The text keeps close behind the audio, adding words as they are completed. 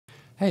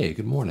Hey,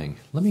 good morning.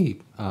 Let me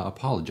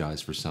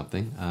apologize for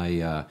something.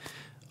 I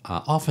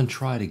often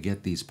try to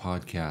get these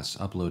podcasts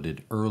uploaded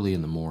early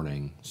in the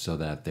morning so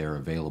that they're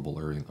available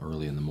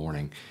early in the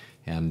morning.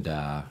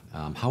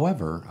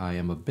 However, I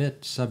am a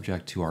bit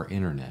subject to our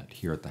internet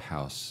here at the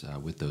house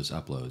with those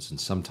uploads,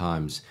 and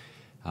sometimes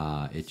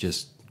it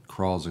just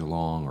crawls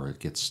along or it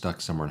gets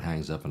stuck somewhere and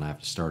hangs up, and I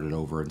have to start it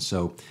over. And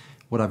so,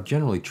 what I've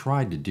generally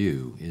tried to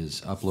do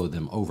is upload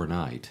them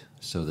overnight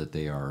so that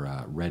they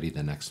are ready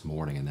the next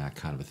morning and that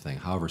kind of a thing.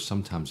 However,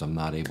 sometimes I'm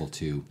not able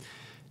to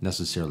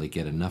necessarily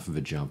get enough of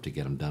a jump to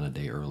get them done a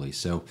day early.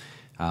 So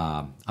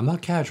I'm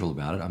not casual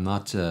about it. I'm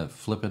not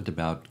flippant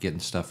about getting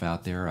stuff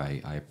out there.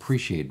 I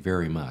appreciate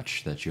very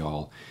much that you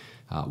all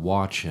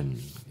watch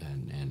and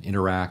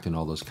interact and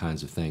all those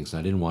kinds of things. And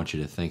I didn't want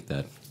you to think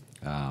that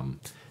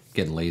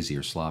getting lazy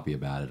or sloppy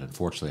about it.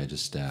 Unfortunately, I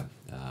just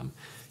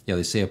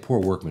they say a poor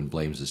workman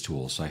blames his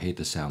tools, so I hate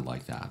to sound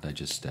like that.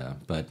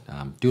 But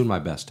I'm doing my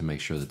best to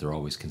make sure that they're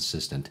always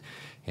consistent.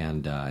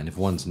 And if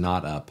one's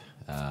not up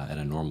at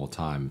a normal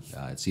time,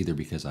 it's either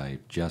because I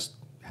just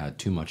had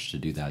too much to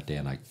do that day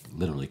and I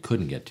literally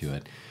couldn't get to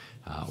it,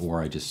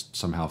 or I just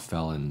somehow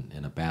fell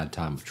in a bad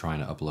time of trying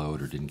to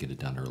upload or didn't get it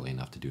done early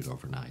enough to do it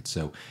overnight.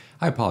 So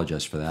I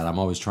apologize for that. I'm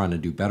always trying to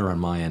do better on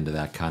my end of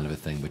that kind of a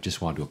thing, but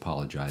just wanted to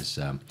apologize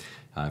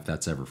if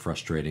that's ever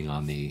frustrating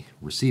on the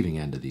receiving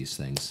end of these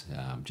things.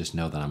 Just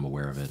know that I'm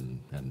aware of it,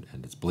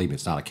 and believe me,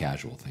 it's not a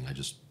casual thing. I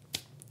just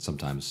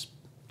sometimes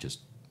just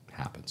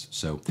happens.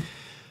 So,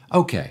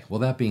 okay, well,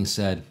 that being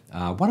said,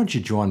 why don't you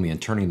join me in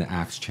turning to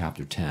Acts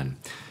chapter 10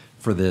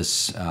 for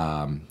this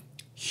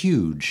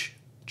huge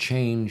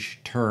change,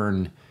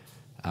 turn,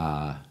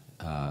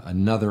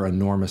 another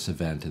enormous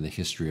event in the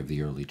history of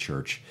the early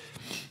church.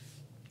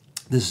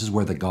 This is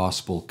where the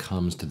gospel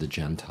comes to the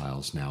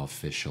Gentiles now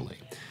officially.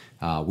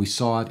 We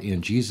saw it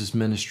in Jesus'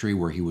 ministry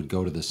where he would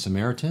go to the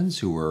Samaritans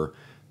who were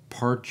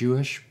part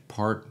Jewish,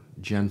 part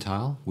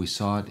Gentile. We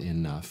saw it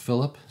in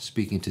Philip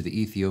speaking to the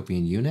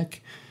Ethiopian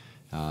eunuch.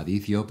 The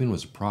Ethiopian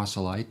was a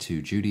proselyte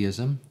to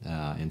Judaism,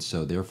 and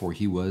so therefore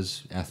he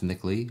was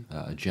ethnically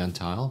a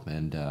Gentile,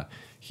 and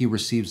he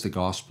receives the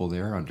gospel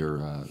there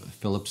under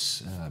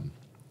Philip's,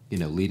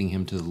 leading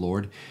him to the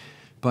Lord.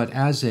 But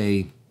as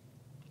a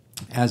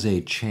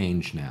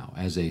change now,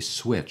 as a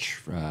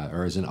switch,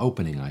 or as an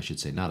opening, I should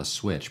say, not a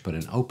switch, but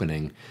an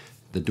opening,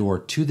 the door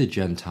to the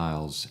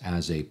Gentiles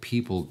as a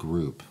people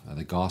group,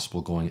 the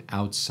gospel going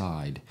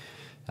outside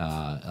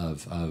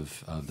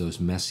of those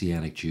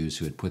Messianic Jews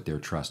who had put their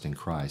trust in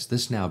Christ.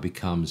 This now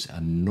becomes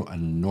an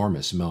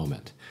enormous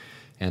moment.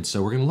 And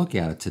so we're going to look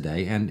at it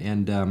today.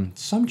 And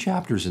some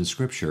chapters in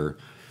Scripture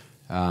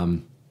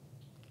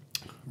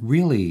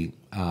really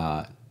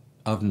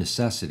of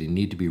necessity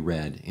need to be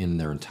read in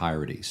their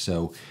entirety.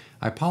 So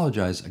I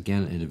apologize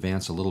again in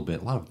advance a little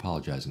bit. A lot of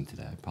apologizing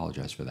today. I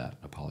apologize for that.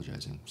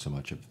 Apologizing so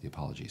much of the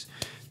apologies.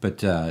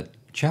 But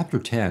chapter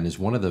 10 is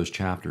one of those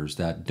chapters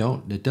that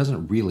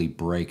doesn't really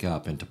break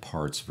up into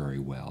parts very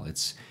well.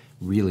 It's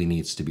really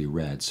needs to be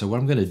read. So what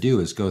I'm going to do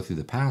is go through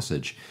the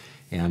passage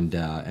and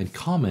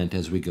comment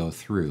as we go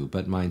through.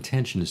 But my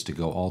intention is to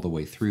go all the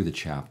way through the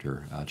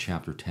chapter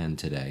 10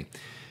 today.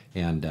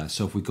 And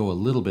so if we go a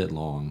little bit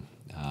long,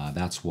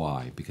 that's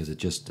why, because it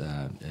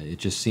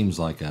just seems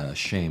like a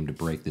shame to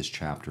break this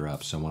chapter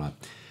up, so I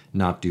want to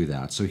not do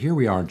that. So here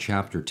we are in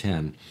chapter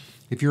 10.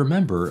 If you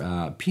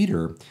remember,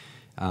 Peter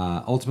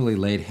ultimately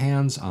laid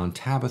hands on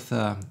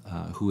Tabitha,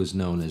 who is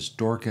known as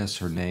Dorcas.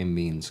 Her name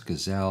means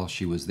gazelle.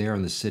 She was there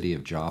in the city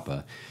of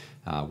Joppa,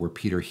 where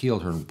Peter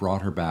healed her and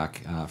brought her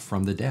back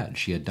from the dead.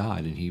 She had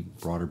died, and he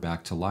brought her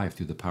back to life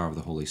through the power of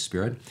the Holy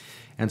Spirit.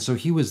 And so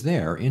he was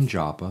there in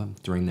Joppa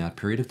during that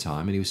period of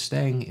time, and he was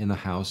staying in the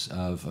house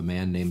of a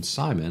man named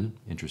Simon.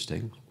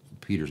 Interesting,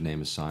 Peter's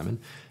name is Simon.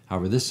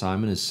 However, this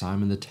Simon is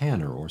Simon the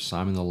tanner, or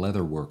Simon the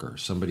leather worker,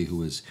 somebody who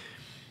was,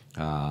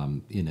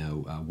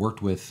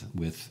 worked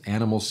with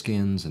animal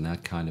skins and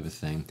that kind of a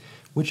thing,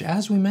 which,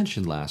 as we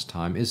mentioned last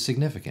time, is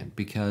significant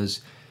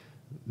because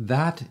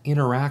that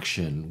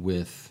interaction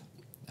with,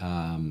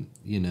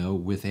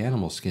 with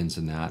animal skins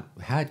and that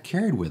had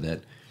carried with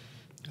it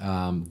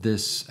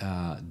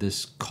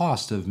this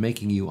cost of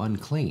making you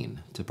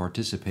unclean to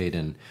participate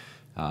in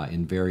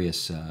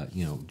various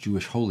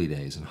Jewish holy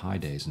days and high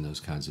days and those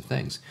kinds of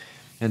things.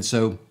 And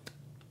so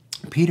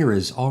Peter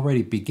is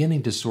already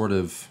beginning to sort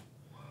of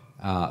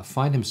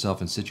find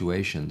himself in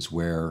situations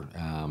where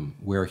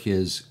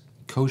his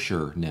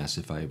kosherness,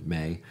 if I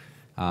may,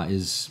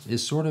 is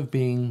sort of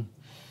being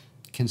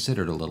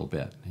considered a little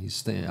bit.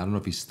 I don't know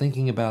if he's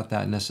thinking about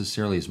that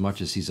necessarily as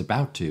much as he's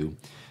about to.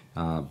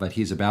 But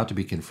he's about to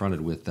be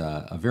confronted with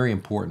a very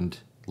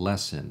important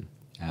lesson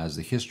as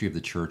the history of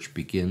the church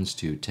begins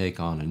to take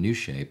on a new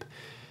shape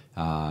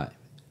by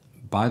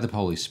the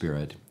Holy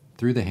Spirit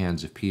through the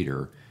hands of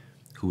Peter,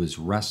 who is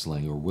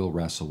wrestling or will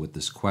wrestle with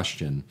this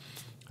question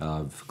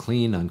of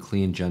clean,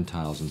 unclean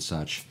Gentiles and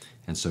such.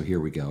 And so here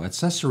we go. At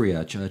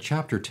Caesarea,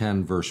 chapter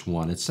 10, verse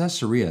 1, at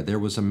Caesarea there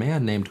was a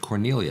man named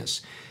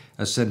Cornelius,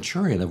 a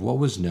centurion of what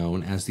was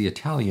known as the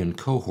Italian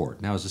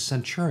cohort. Now, as a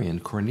centurion,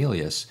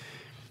 Cornelius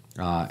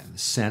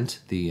Sent,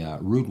 the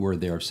root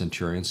word there of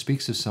centurion,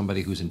 speaks of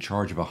somebody who's in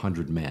charge of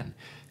 100 men.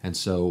 And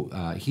so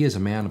he is a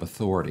man of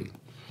authority.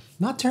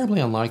 Not terribly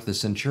unlike the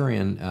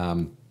centurion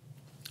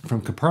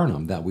from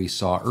Capernaum that we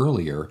saw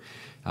earlier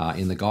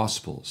in the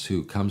Gospels,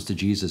 who comes to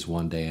Jesus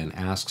one day and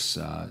asks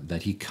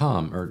that he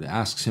come, or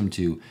asks him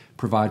to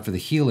provide for the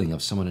healing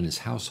of someone in his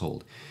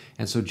household.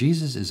 And so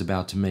Jesus is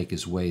about to make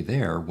his way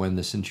there when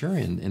the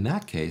centurion, in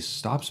that case,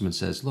 stops him and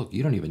says, look,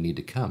 you don't even need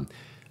to come.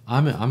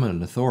 I'm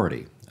an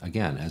authority.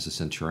 Again, as a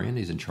centurion,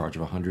 he's in charge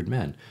of 100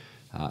 men.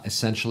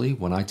 Essentially,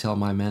 when I tell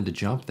my men to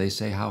jump, they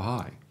say, how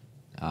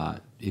high?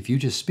 If you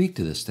just speak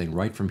to this thing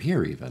right from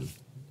here even,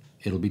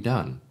 it'll be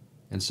done.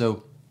 And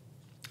so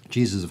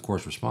Jesus, of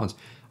course, responds,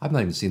 I've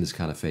not even seen this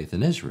kind of faith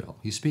in Israel.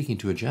 He's speaking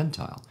to a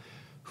Gentile,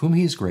 whom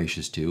he is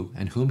gracious to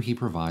and whom he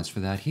provides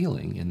for that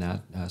healing in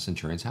that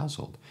centurion's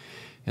household.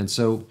 And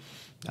so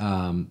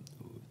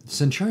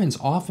centurions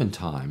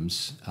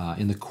oftentimes,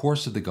 in the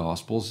course of the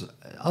Gospels,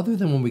 other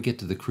than when we get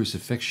to the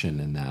crucifixion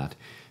and that,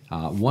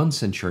 one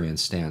centurion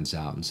stands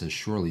out and says,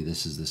 surely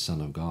this is the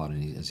Son of God,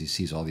 and as he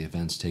sees all the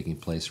events taking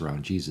place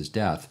around Jesus'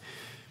 death.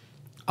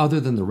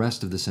 Other than the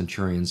rest of the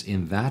centurions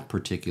in that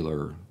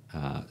particular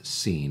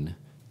scene,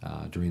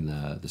 during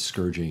the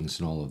scourgings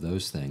and all of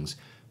those things,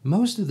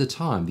 most of the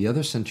time, the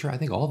other centurions, I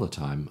think all the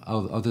time,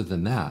 other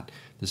than that,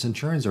 the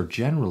centurions are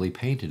generally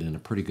painted in a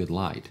pretty good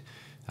light.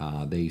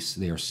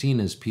 They are seen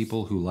as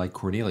people who, like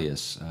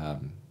Cornelius, are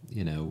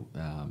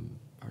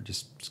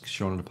just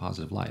shown in a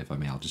positive light. If I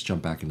may, I'll just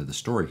jump back into the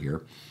story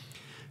here.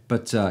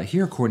 But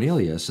here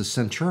Cornelius, a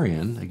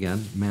centurion,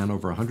 again, man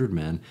over 100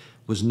 men,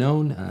 was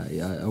known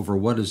over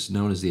what is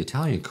known as the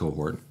Italian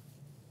cohort.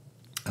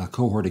 A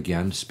cohort,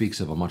 again, speaks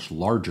of a much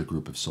larger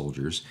group of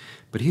soldiers,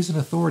 but he's an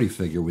authority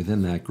figure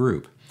within that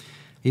group.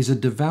 He's a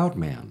devout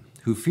man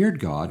who feared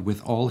God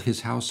with all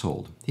his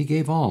household. He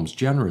gave alms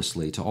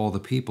generously to all the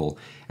people,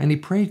 and he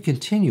prayed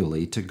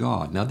continually to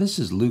God. Now, this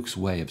is Luke's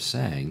way of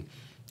saying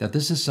that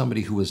this is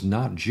somebody who was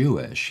not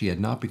Jewish. He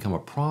had not become a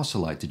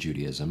proselyte to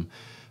Judaism,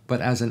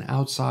 but as an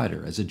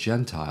outsider, as a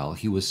Gentile,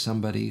 he was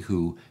somebody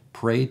who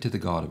prayed to the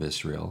God of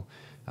Israel,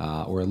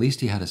 or at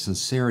least he had a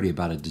sincerity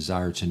about a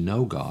desire to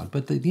know God.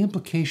 But the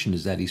implication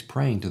is that he's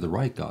praying to the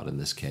right God in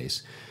this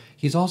case.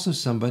 He's also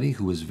somebody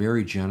who was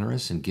very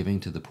generous in giving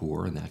to the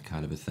poor and that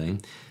kind of a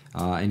thing.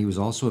 And he was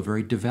also a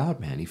very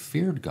devout man. He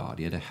feared God.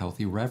 He had a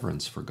healthy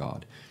reverence for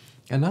God.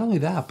 And not only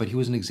that, but he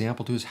was an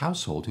example to his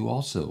household, who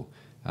also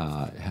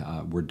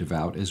were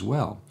devout as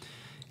well.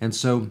 And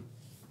so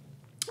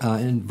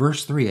in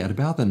verse 3, at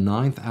about the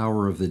 9th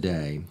hour of the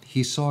day,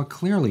 he saw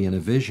clearly in a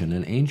vision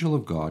an angel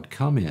of God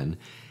come in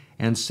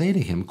and say to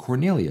him,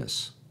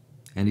 Cornelius.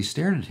 And he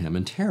stared at him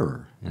in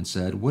terror and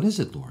said, What is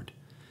it, Lord?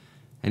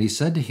 And he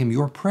said to him,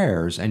 Your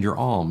prayers and your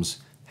alms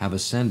have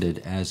ascended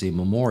as a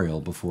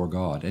memorial before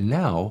God. And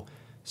now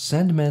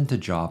send men to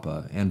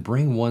Joppa and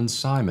bring one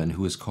Simon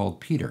who is called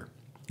Peter.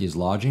 He is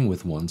lodging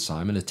with one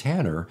Simon, a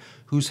tanner,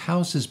 whose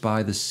house is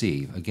by the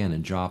sea. Again,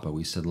 in Joppa,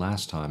 we said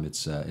last time,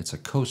 it's a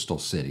coastal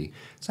city.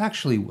 It's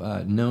actually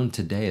known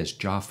today as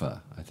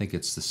Jaffa. I think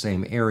it's the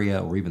same area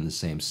or even the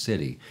same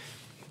city.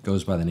 It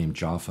goes by the name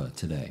Jaffa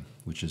today,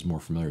 which is more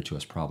familiar to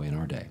us probably in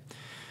our day.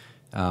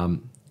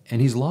 And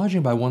he's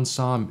lodging by one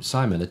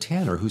Simon, a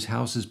tanner, whose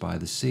house is by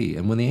the sea.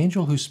 And when the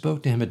angel who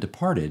spoke to him had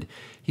departed,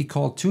 he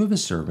called 2 of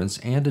his servants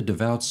and a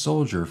devout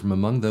soldier from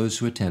among those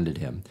who attended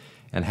him.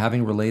 And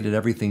having related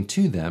everything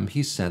to them,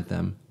 he sent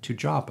them to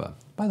Joppa.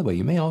 By the way,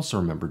 you may also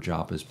remember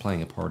Joppa as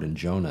playing a part in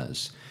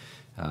Jonah's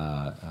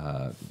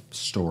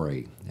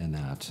story in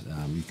that.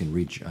 You can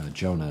read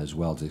Jonah as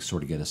well to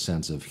sort of get a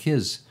sense of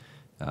his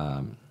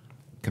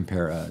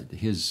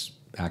his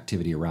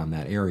activity around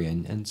that area.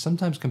 And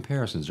sometimes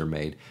comparisons are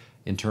made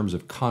in terms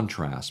of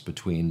contrast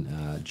between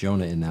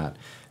Jonah in that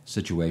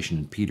situation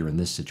and Peter in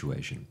this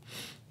situation.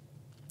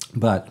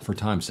 But for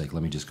time's sake,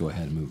 let me just go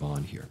ahead and move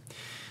on here.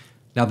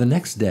 Now the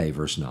next day,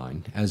 verse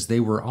 9, as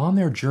they were on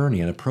their journey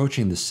and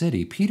approaching the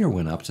city, Peter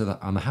went up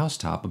on the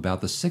housetop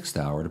about the 6th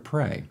hour to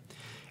pray.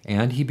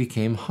 And he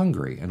became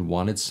hungry and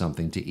wanted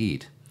something to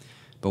eat.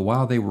 But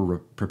while they were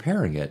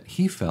preparing it,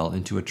 he fell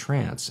into a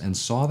trance and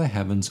saw the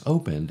heavens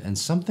opened and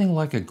something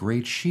like a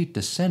great sheet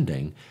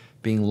descending,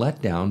 being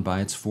let down by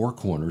its 4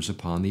 corners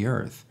upon the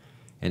earth.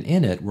 And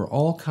in it were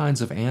all kinds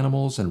of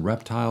animals and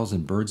reptiles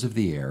and birds of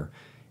the air.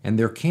 And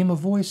there came a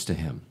voice to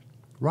him,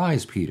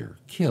 Rise, Peter,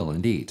 kill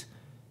and eat.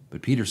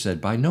 But Peter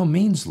said, By no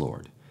means,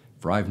 Lord,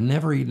 for I have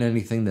never eaten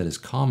anything that is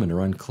common or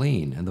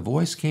unclean. And the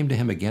voice came to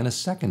him again a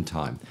second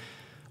time,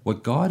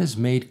 What God has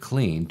made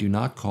clean, do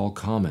not call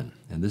common.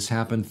 And this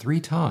happened 3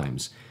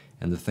 times,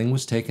 and the thing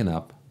was taken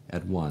up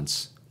at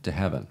once to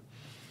heaven.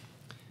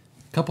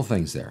 A couple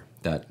things there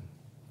that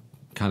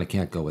kind of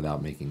can't go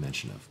without making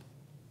mention of.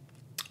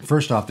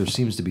 First off, there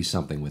seems to be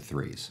something with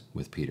threes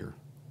with Peter.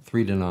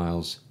 3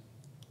 denials,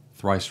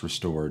 thrice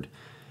restored.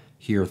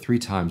 Here, 3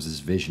 times this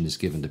vision is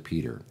given to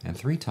Peter. And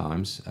 3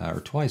 times,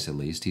 or twice at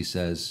least, he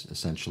says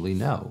essentially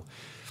no.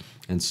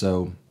 And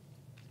so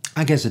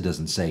I guess it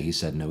doesn't say he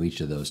said no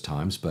each of those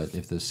times, but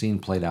if the scene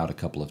played out a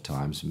couple of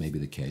times, it may be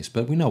the case.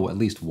 But we know at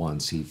least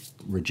once he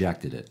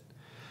rejected it.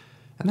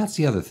 And that's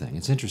the other thing.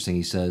 It's interesting.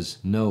 He says,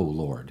 "No,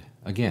 Lord,"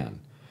 again.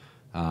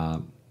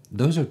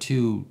 Those are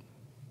two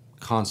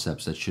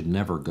concepts that should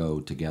never go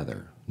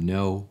together.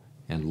 No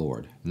and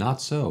Lord.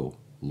 Not so,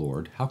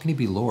 Lord. How can he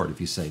be Lord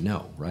if you say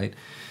no, right?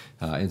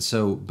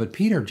 But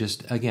Peter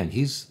just, again,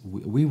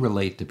 we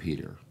relate to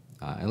Peter.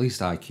 At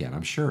least I can.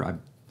 I'm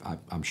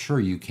sure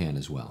you can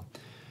as well.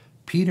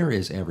 Peter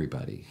is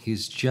everybody.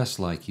 He's just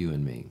like you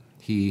and me.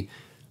 He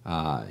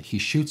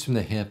shoots from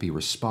the hip. He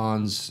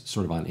responds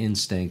sort of on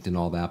instinct and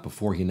all that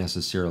before he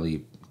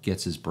necessarily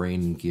gets his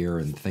brain in gear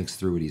and thinks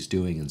through what he's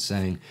doing and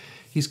saying.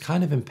 He's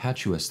kind of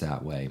impetuous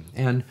that way.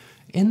 And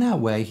in that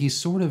way, he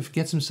sort of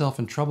gets himself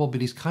in trouble, but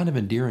he's kind of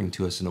endearing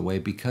to us in a way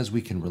because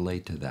we can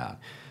relate to that.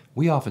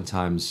 We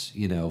oftentimes,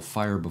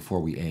 fire before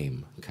we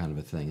aim, kind of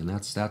a thing. And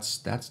that's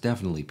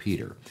definitely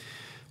Peter.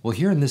 Well,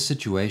 here in this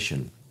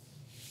situation,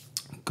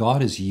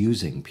 God is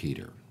using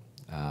Peter.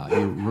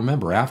 You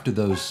remember, after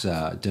those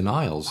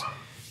denials,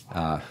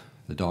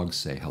 the dogs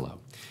say hello.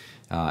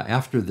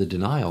 After the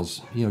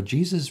denials,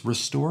 Jesus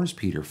restores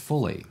Peter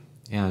fully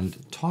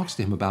and talks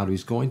to him about how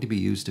he's going to be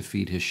used to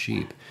feed his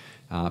sheep.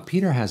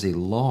 Peter has a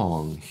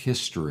long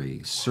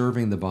history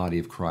serving the body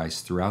of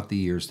Christ throughout the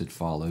years that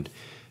followed.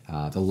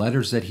 The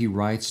letters that he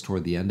writes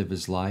toward the end of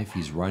his life,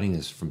 he's writing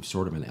as from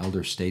sort of an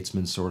elder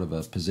statesman sort of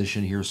a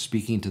position here,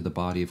 speaking to the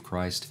body of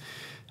Christ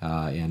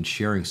and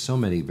sharing so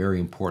many very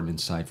important,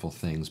 insightful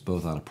things,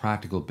 both on a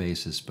practical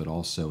basis, but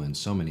also in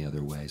so many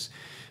other ways.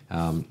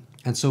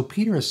 And so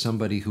Peter is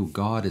somebody who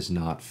God is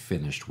not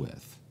finished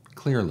with,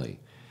 clearly.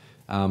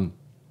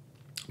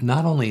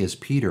 Not only is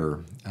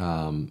Peter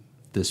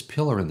this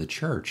pillar in the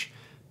church,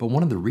 but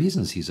one of the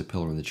reasons he's a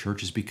pillar in the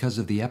church is because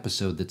of the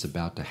episode that's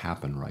about to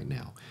happen right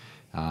now.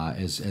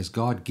 As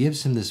God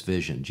gives him this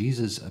vision,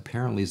 Jesus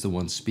apparently is the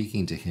one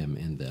speaking to him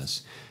in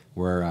this,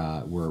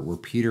 where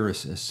Peter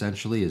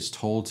essentially is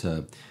told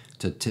to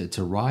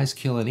rise,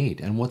 kill, and eat.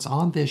 And what's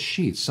on this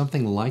sheet,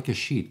 something like a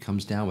sheet,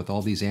 comes down with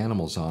all these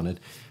animals on it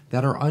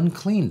that are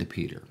unclean to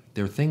Peter.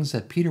 They're things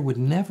that Peter would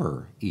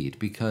never eat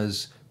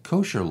because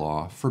kosher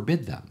law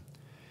forbid them.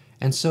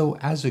 And so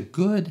as a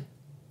good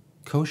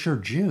kosher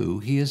Jew,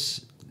 he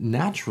is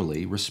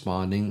naturally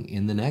responding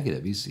in the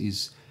negative.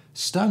 He's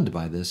stunned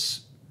by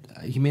this.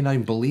 He may not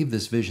even believe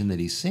this vision that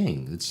he's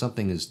seeing, that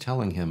something is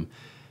telling him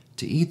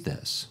to eat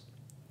this.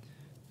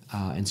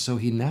 And so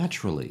he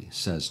naturally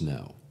says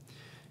no.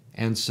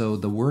 And so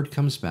the word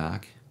comes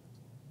back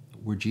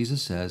where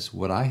Jesus says,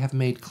 "What I have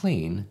made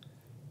clean,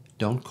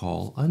 don't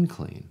call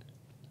unclean."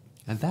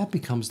 And that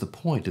becomes the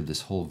point of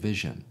this whole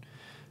vision.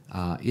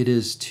 It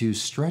is to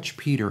stretch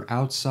Peter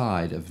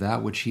outside of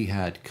that which he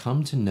had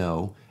come to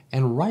know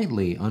and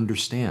rightly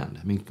understand.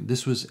 I mean,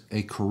 this was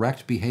a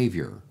correct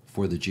behavior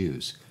for the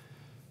Jews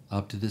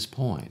up to this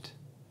point,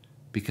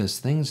 because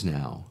things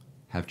now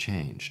have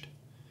changed.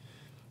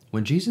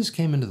 When Jesus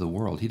came into the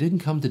world, he didn't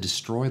come to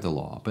destroy the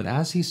law, but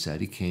as he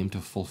said, he came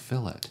to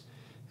fulfill it.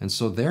 And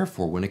so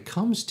therefore, when it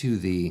comes to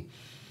the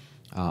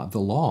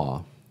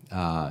law,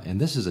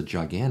 and this is a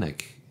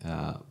gigantic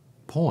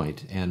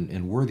point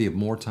and worthy of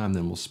more time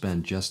than we'll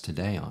spend just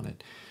today on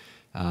it.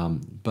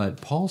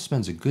 But Paul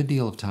spends a good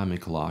deal of time in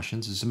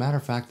Colossians. As a matter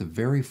of fact, the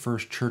very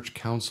first church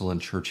council in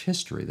church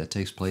history that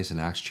takes place in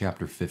Acts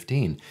chapter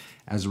 15,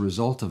 as a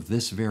result of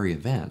this very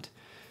event,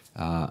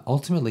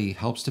 ultimately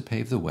helps to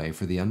pave the way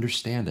for the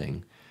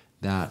understanding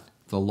that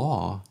the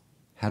law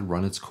had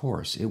run its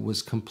course. It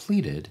was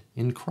completed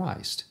in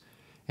Christ.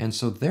 And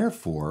so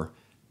therefore,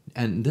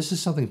 and this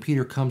is something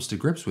Peter comes to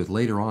grips with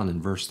later on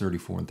in verse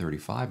 34 and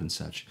 35 and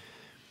such,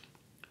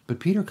 but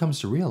Peter comes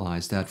to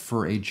realize that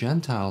for a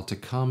Gentile to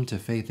come to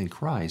faith in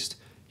Christ,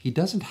 he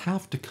doesn't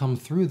have to come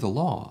through the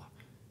law.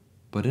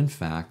 But in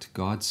fact,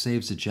 God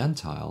saves a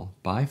Gentile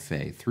by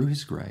faith through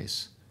his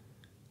grace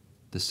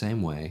the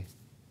same way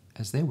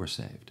as they were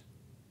saved.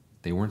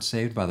 They weren't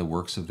saved by the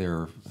works of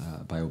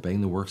by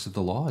obeying the works of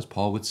the law, as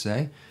Paul would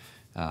say,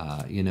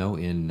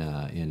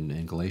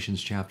 in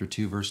Galatians chapter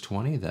 2, verse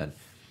 20, that,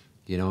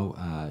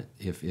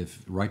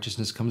 if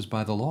righteousness comes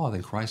by the law,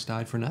 then Christ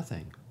died for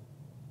nothing.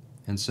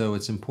 And so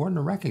it's important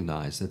to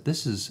recognize that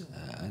this is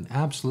an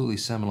absolutely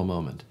seminal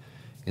moment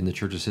in the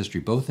church's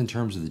history, both in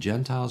terms of the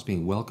Gentiles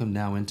being welcomed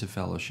now into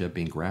fellowship,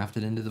 being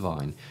grafted into the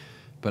vine,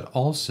 but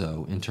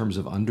also in terms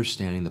of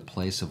understanding the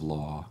place of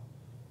law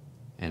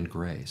and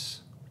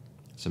grace.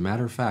 As a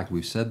matter of fact,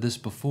 we've said this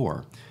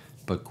before,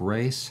 but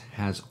grace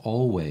has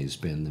always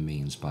been the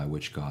means by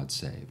which God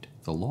saved.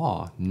 The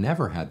law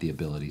never had the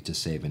ability to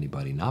save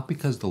anybody, not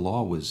because the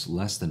law was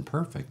less than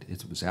perfect.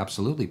 It was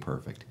absolutely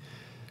perfect.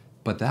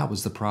 But that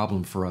was the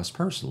problem for us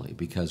personally,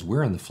 because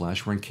we're in the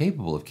flesh, we're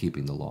incapable of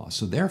keeping the law.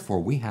 So therefore,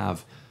 we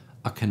have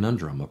a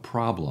conundrum, a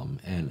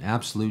problem, an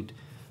absolute,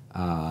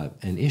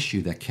 an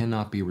issue that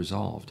cannot be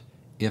resolved,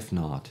 if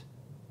not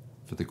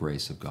for the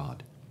grace of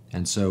God.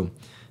 And so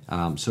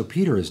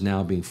Peter is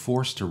now being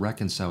forced to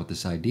reconcile with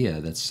this idea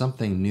that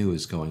something new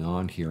is going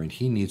on here, and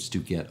he needs to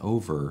get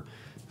over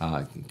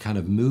kind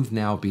of moved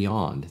now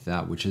beyond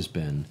that which has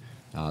been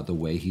the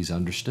way he's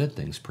understood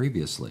things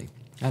previously.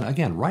 And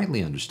again,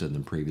 rightly understood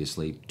them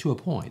previously to a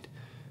point.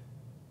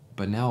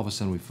 But now all of a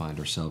sudden we find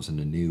ourselves in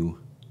a new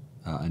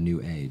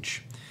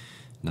age.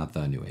 Not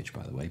the new age,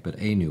 by the way, but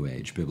a new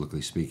age,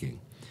 biblically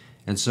speaking.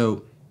 And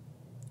so,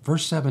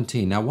 verse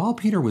 17, now while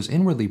Peter was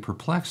inwardly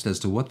perplexed as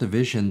to what the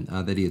vision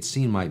that he had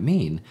seen might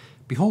mean,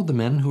 behold, the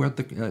men who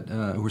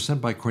were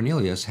sent by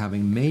Cornelius,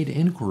 having made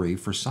inquiry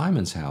for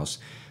Simon's house,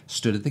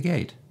 stood at the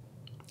gate,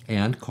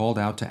 and called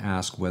out to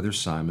ask whether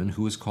Simon,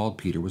 who was called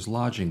Peter, was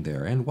lodging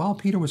there. And while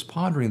Peter was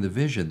pondering the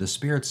vision, the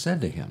Spirit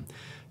said to him,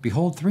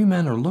 behold, 3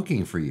 men are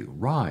looking for you.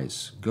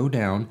 Rise, go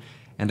down,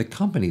 and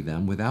accompany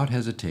them without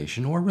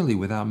hesitation, or really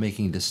without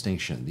making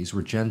distinction. These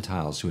were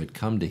Gentiles who had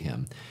come to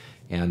him.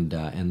 And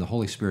the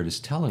Holy Spirit is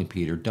telling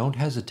Peter, don't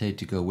hesitate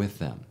to go with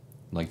them.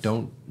 Like,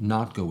 don't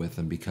not go with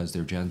them because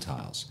they're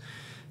Gentiles.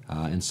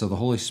 And so the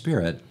Holy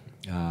Spirit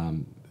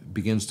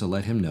begins to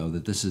let him know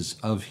that this is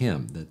of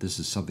him, that this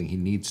is something he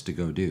needs to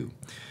go do.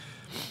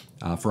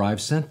 For I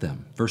have sent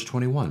them. Verse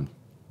 21.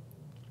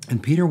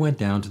 And Peter went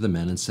down to the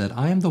men and said,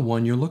 I am the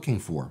one you're looking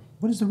for.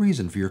 What is the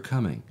reason for your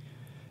coming?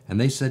 And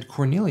they said,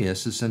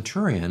 Cornelius, a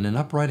centurion, an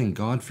upright and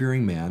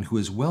God-fearing man, who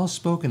is well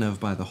spoken of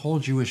by the whole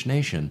Jewish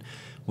nation,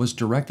 was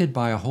directed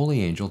by a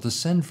holy angel to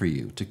send for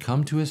you, to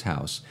come to his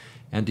house,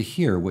 and to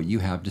hear what you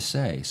have to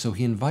say. So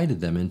he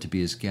invited them in to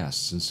be his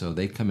guests, and so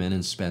they come in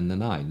and spend the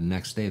night. And the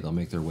next day they'll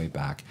make their way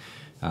back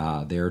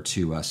there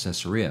to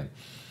Caesarea.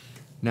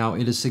 Now,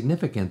 it is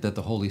significant that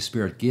the Holy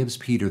Spirit gives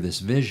Peter this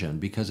vision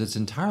because it's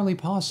entirely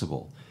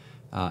possible.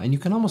 And you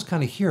can almost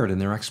kind of hear it in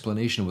their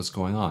explanation of what's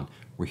going on.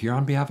 We're here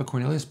on behalf of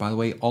Cornelius. By the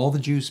way, all the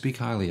Jews speak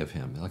highly of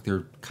him. Like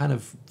they're kind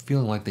of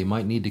feeling like they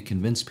might need to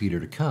convince Peter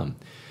to come.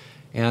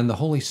 And the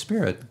Holy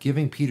Spirit,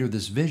 giving Peter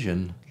this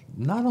vision,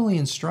 not only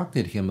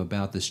instructed him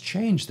about this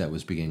change that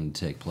was beginning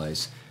to take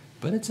place,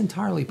 but it's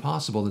entirely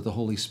possible that the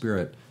Holy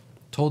Spirit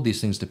told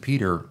these things to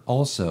Peter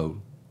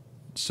also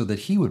so that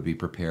he would be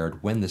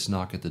prepared when this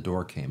knock at the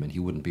door came and he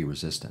wouldn't be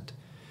resistant.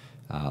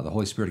 The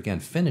Holy Spirit,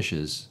 again,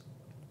 finishes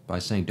by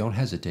saying, don't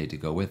hesitate to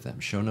go with them.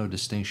 Show no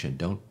distinction.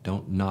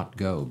 Don't not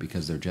go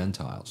because they're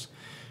Gentiles.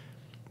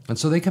 And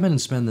so they come in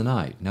and spend the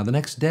night. Now the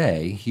next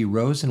day he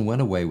rose and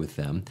went away with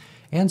them,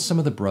 and some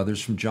of the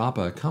brothers from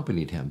Joppa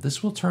accompanied him.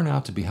 This will turn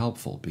out to be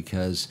helpful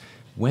because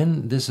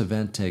when this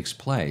event takes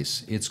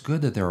place, it's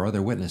good that there are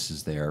other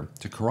witnesses there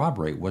to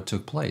corroborate what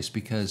took place,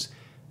 because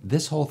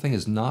this whole thing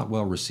is not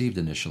well received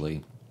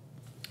initially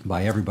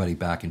by everybody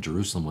back in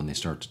Jerusalem when they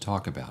start to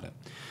talk about it.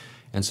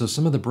 And so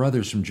some of the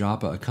brothers from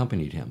Joppa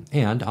accompanied him.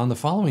 And on the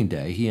following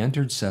day he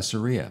entered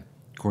Caesarea.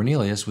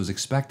 Cornelius was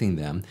expecting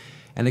them,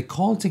 and had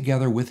called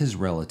together with his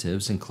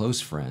relatives and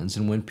close friends.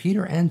 And when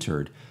Peter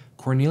entered,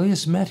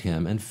 Cornelius met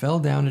him and fell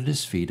down at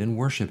his feet and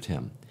worshipped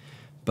him.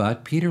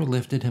 But Peter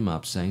lifted him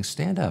up, saying,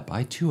 stand up,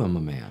 I too am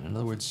a man. In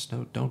other words,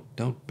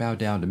 don't bow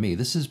down to me.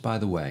 This is, by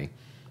the way,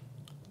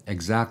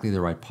 exactly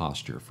the right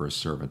posture for a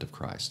servant of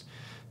Christ.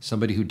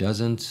 Somebody who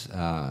doesn't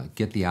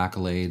get the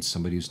accolades,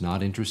 somebody who's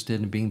not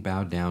interested in being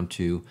bowed down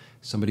to,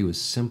 somebody who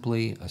is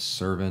simply a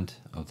servant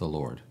of the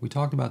Lord. We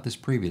talked about this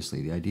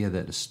previously, the idea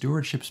that a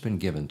stewardship's been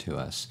given to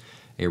us,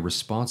 a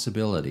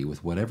responsibility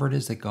with whatever it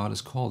is that God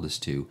has called us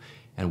to,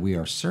 and we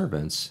are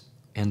servants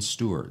and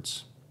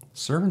stewards.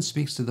 Servant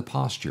speaks to the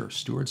posture,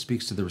 steward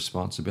speaks to the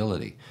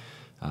responsibility.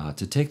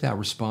 To take that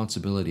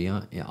responsibility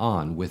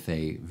on with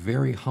a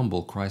very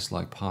humble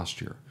Christ-like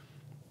posture,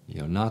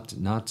 not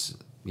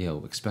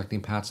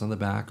expecting pats on the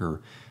back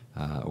or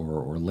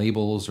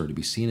labels or to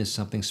be seen as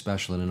something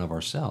special in and of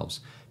ourselves,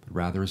 but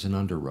rather as an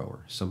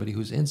under-rower, somebody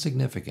who's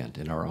insignificant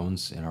in our own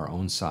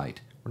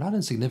sight. We're not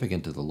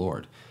insignificant to the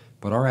Lord,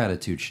 but our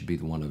attitude should be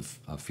the one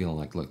of feeling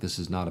like, look, this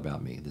is not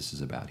about me, this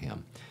is about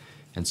him.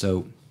 And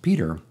so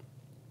Peter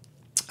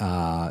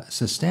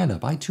says, stand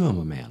up, I too am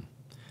a man.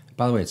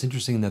 By the way, it's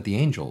interesting that the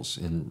angels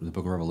in the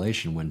book of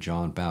Revelation, when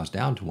John bows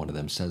down to one of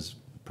them, says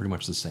pretty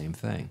much the same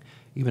thing.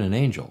 Even an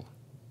angel,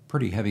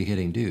 pretty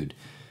heavy-hitting dude,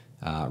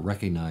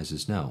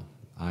 recognizes, no,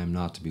 I am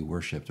not to be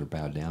worshipped or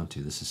bowed down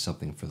to. This is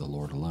something for the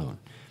Lord alone.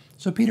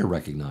 So Peter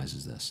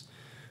recognizes this.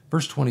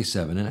 Verse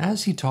 27, and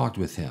as he talked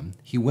with him,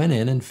 he went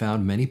in and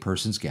found many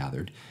persons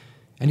gathered,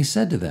 and he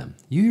said to them,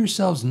 you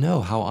yourselves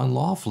know how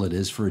unlawful it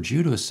is for a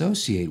Jew to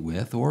associate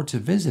with or to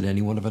visit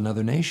anyone of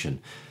another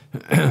nation.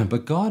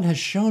 But God has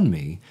shown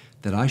me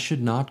that I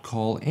should not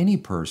call any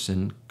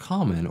person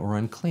common or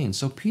unclean.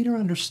 So Peter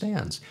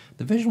understands.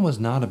 The vision was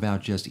not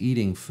about just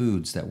eating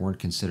foods that weren't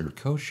considered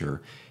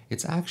kosher.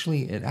 It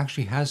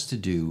actually has to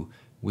do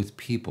with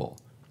people.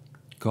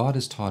 God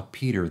has taught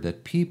Peter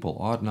that people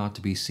ought not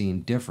to be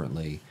seen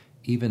differently,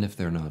 even if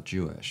they're not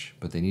Jewish,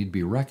 but they need to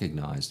be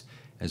recognized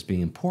as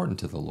being important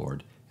to the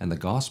Lord, and the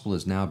gospel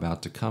is now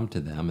about to come to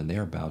them, and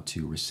they're about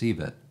to receive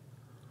it.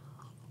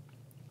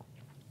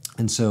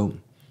 And so,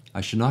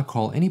 I should not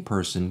call any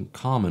person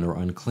common or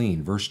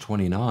unclean. Verse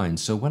 29,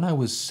 so when I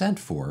was sent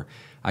for,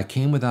 I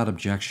came without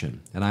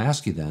objection, and I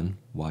ask you then,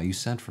 why you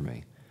sent for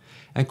me?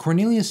 And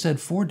Cornelius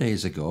said, 4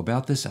 days ago,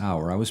 about this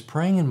hour, I was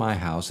praying in my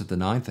house at the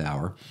 9th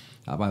hour,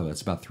 By the way,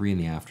 it's about 3 in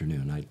the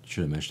afternoon. I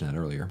should have mentioned that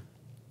earlier.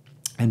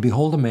 And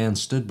behold, a man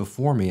stood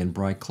before me in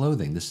bright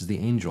clothing. This is the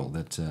angel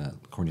that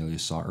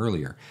Cornelius saw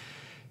earlier.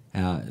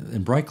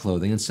 In bright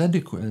clothing,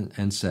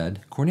 and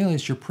said,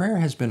 Cornelius, your prayer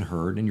has been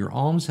heard, and your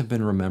alms have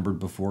been remembered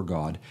before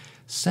God.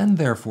 Send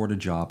therefore to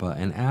Joppa,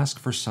 and ask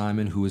for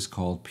Simon, who is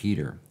called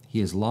Peter. He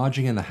is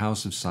lodging in the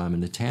house of Simon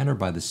the tanner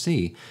by the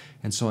sea,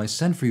 and so I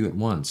sent for you at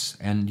once,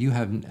 and you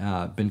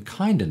have been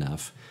kind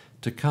enough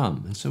to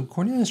come. And so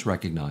Cornelius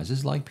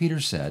recognizes, like Peter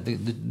said,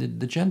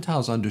 the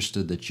Gentiles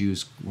understood that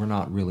Jews were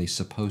not really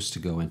supposed to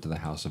go into the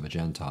house of a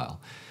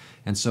Gentile.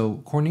 And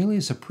so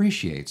Cornelius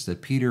appreciates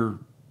that Peter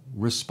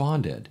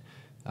responded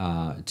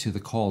to the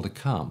call to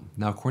come.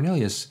 Now,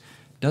 Cornelius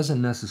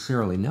doesn't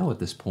necessarily know at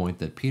this point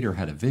that Peter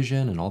had a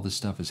vision and all this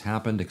stuff has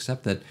happened,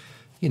 except that,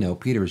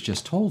 Peter has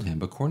just told him.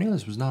 But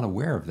Cornelius was not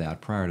aware of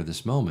that prior to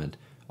this moment.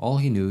 All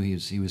he knew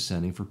he was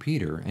sending for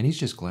Peter, and he's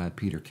just glad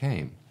Peter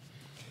came.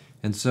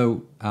 And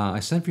so I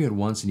sent for you at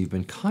once, and you've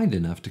been kind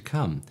enough to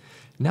come.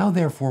 Now,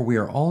 therefore, we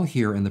are all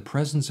here in the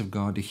presence of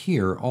God to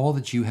hear all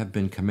that you have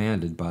been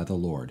commanded by the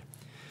Lord.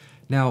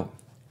 Now,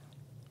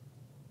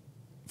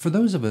 for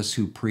those of us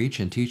who preach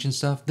and teach and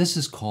stuff, this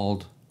is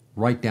called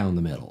right down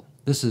the middle.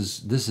 This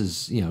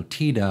is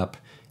teed up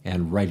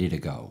and ready to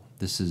go.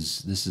 This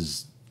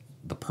is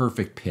the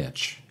perfect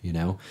pitch,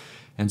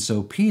 And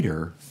so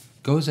Peter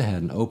goes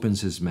ahead and opens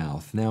his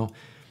mouth. Now,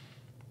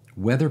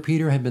 whether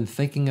Peter had been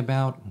thinking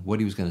about what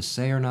he was going to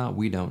say or not,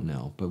 we don't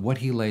know. But what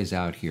he lays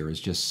out here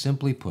is just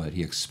simply put,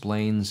 he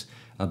explains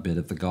a bit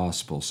of the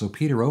gospel. So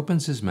Peter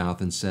opens his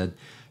mouth and said,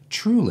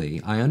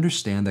 Truly, I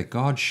understand that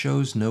God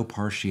shows no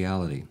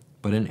partiality.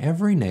 But in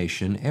every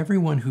nation,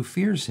 everyone who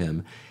fears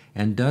him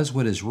and does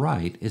what is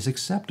right is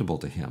acceptable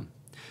to him.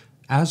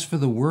 As for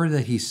the word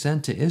that he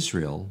sent to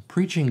Israel,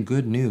 preaching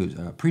good news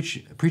of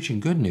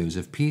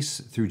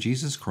peace through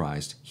Jesus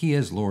Christ, he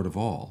is Lord of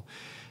all.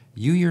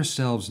 You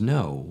yourselves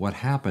know what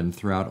happened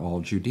throughout all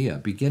Judea,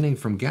 beginning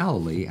from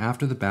Galilee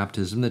after the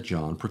baptism that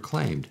John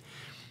proclaimed,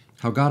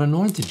 how God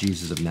anointed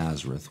Jesus of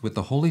Nazareth with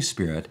the Holy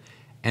Spirit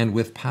and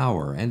with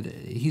power. And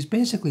he's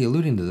basically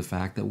alluding to the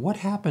fact that what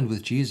happened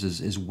with Jesus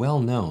is well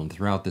known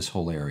throughout this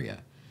whole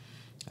area.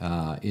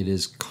 It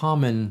is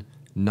common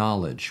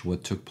knowledge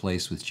what took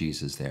place with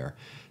Jesus there.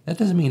 That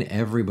doesn't mean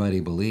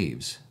everybody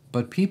believes,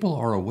 but people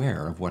are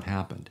aware of what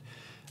happened.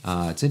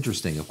 It's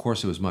interesting. Of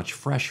course, it was much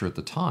fresher at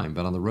the time,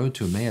 but on the road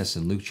to Emmaus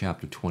in Luke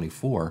chapter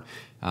 24,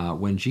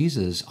 when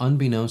Jesus,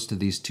 unbeknownst to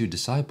these two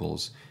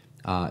disciples,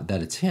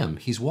 that it's him,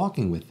 he's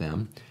walking with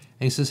them,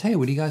 and he says, hey,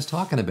 what are you guys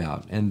talking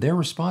about? And their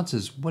response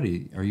is, what,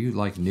 are you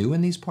like new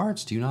in these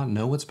parts? Do you not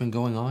know what's been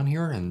going on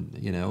here? And,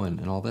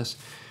 and all this.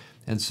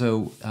 And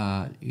so,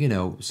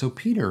 so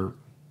Peter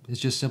is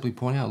just simply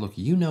pointing out, look,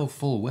 you know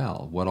full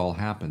well what all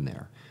happened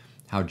there.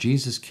 How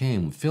Jesus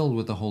came filled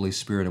with the Holy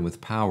Spirit and with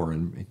power,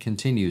 and it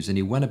continues, and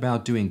he went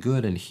about doing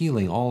good and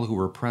healing all who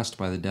were oppressed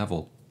by the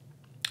devil,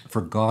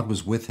 for God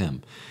was with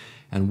him.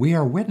 And we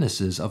are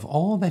witnesses of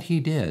all that he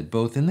did,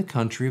 both in the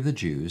country of the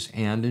Jews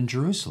and in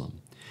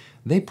Jerusalem.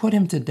 They put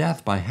him to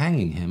death by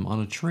hanging him on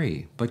a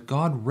tree, but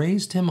God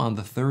raised him on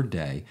the third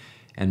day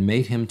and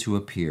made him to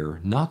appear,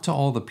 not to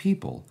all the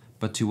people,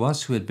 but to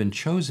us who had been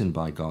chosen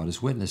by God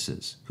as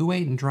witnesses, who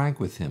ate and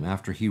drank with him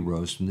after he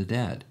rose from the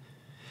dead.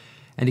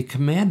 And he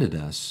commanded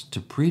us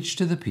to preach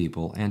to the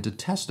people and to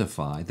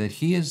testify that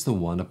he is the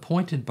one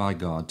appointed by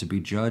God to be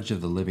judge of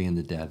the living and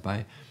the dead.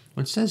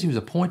 When it says he was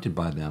appointed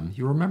by them,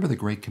 you remember the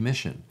Great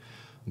Commission.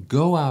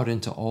 Go out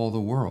into all the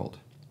world,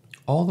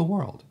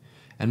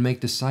 and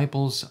make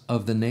disciples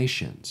of the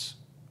nations.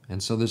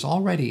 And so there's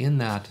already in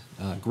that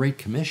Great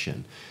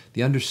Commission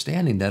the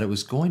understanding that it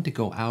was going to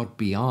go out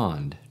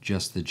beyond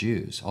just the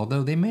Jews,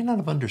 although they may not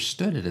have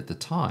understood it at the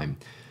time.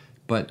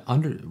 But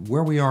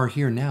where we are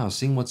here now,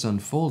 seeing what's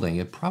unfolding,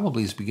 it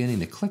probably is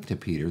beginning to click to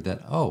Peter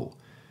that,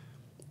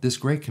 this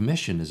Great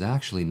Commission is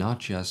actually not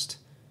just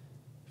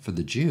for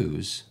the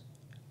Jews,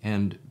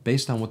 and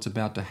based on what's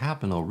about to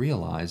happen, I'll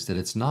realize that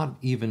it's not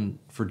even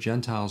for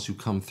Gentiles who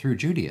come through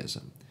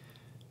Judaism,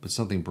 but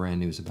something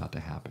brand new is about to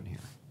happen here.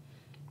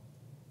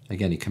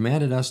 Again, he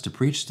commanded us to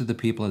preach to the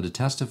people and to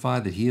testify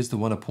that he is the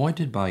one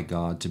appointed by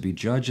God to be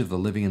judge of the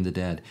living and the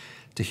dead.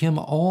 To him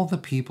all the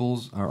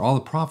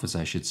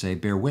prophets,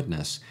 bear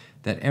witness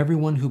that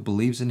everyone who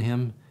believes in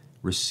him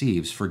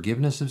receives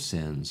forgiveness of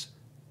sins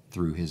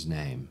through his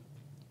name.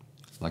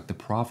 Like the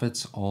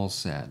prophets all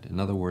said. In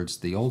other words,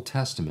 the Old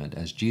Testament,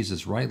 as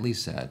Jesus rightly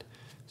said,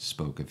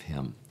 spoke of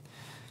him.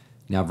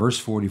 Now, verse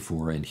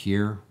 44, and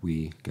here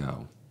we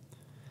go.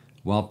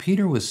 While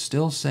Peter was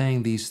still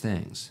saying these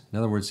things, in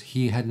other words,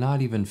 he had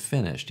not even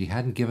finished. He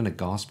hadn't given a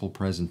gospel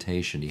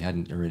presentation.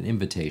 Or an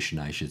invitation,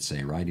 I should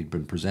say, right? He'd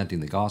been presenting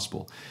the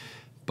gospel.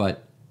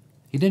 But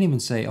he didn't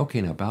even say,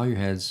 okay, now bow your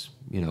heads,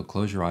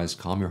 close your eyes,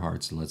 calm your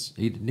hearts, and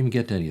he didn't even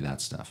get to any of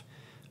that stuff.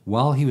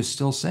 While he was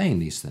still saying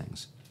these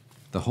things,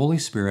 the Holy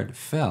Spirit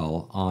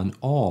fell on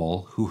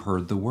all who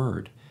heard the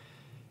word.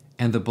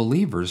 And the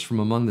believers from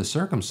among the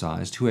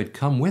circumcised who had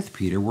come with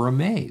Peter were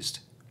amazed.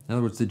 In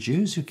other words, the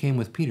Jews who came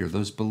with Peter,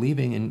 those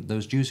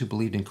Jews who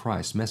believed in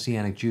Christ,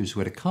 Messianic Jews who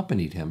had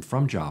accompanied him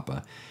from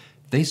Joppa,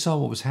 they saw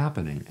what was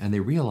happening, and they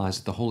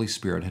realized that the Holy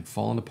Spirit had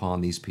fallen upon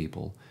these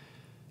people,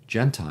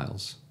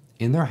 Gentiles,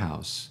 in their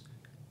house,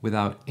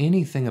 without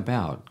anything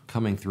about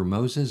coming through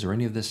Moses or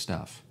any of this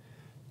stuff.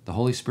 The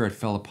Holy Spirit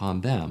fell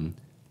upon them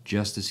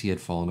just as he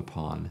had fallen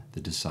upon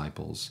the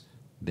disciples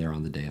there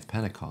on the day of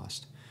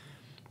Pentecost.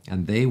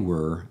 And they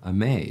were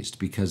amazed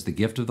because the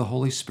gift of the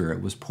Holy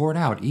Spirit was poured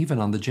out even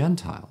on the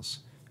Gentiles.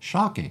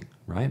 Shocking,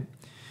 right?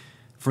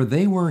 For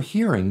they were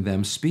hearing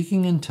them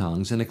speaking in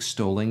tongues and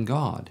extolling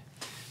God.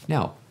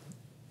 Now,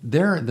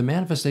 the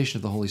manifestation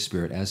of the Holy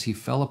Spirit as he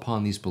fell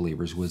upon these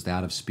believers was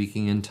that of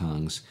speaking in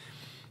tongues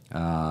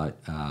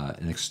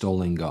and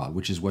extolling God,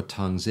 which is what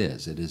tongues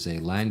is. It is a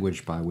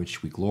language by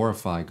which we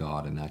glorify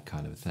God and that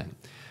kind of thing,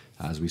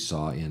 as we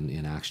saw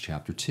in Acts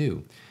chapter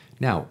 2.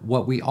 Now,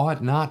 what we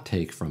ought not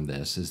take from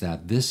this is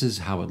that this is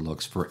how it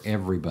looks for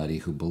everybody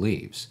who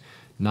believes.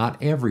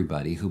 Not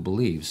everybody who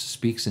believes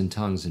speaks in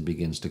tongues and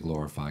begins to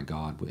glorify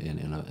God in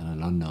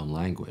an unknown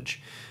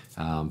language.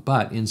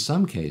 But in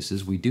some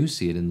cases, we do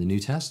see it in the New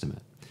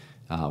Testament.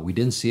 We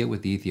didn't see it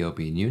with the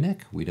Ethiopian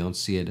eunuch. We don't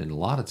see it in a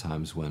lot of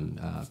times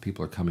when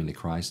people are coming to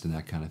Christ and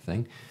that kind of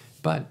thing.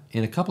 But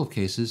in a couple of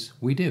cases,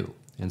 we do.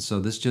 And so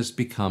this just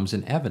becomes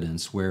an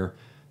evidence where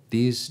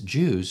these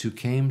Jews who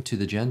came to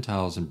the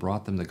Gentiles and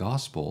brought them the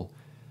gospel,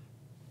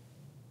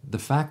 the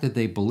fact that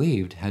they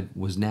believed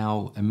was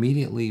now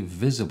immediately,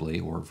 visibly,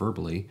 or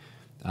verbally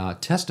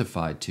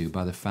testified to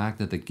by the fact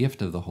that the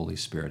gift of the Holy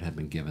Spirit had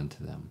been given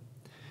to them.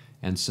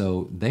 And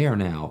so they are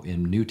now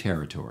in new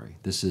territory.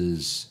 This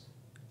is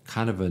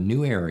kind of a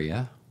new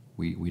area.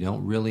 We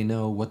don't really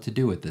know what to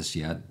do with this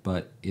yet,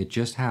 but it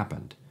just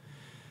happened.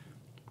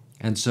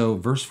 And so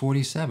verse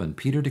 47,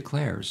 Peter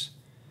declares,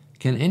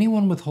 "Can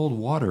anyone withhold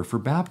water for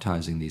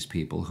baptizing these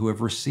people who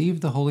have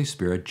received the Holy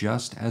Spirit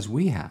just as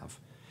we have?"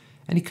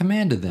 And he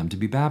commanded them to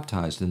be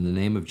baptized in the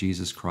name of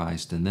Jesus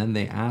Christ, and then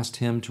they asked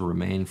him to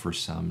remain for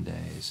some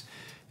days.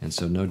 And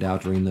so no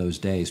doubt during those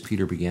days,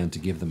 Peter began to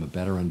give them a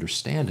better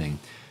understanding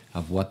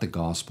of what the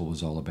gospel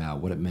was all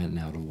about, what it meant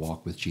now to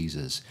walk with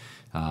Jesus,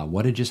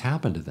 what had just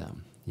happened to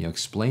them,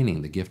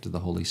 explaining the gift of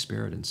the Holy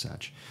Spirit and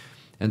such.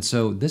 And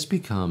so this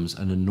becomes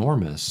an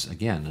enormous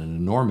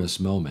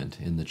moment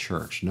in the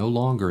church. No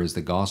longer is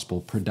the gospel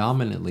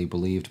predominantly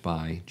believed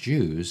by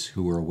Jews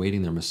who were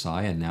awaiting their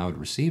Messiah and now had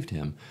received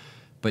him,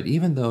 but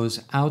even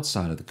those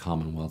outside of the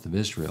commonwealth of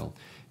Israel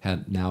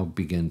had now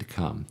begun to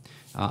come.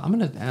 I'm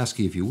going to ask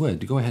you, if you would,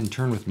 to go ahead and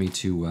turn with me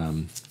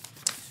to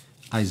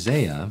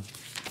Isaiah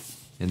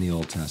in the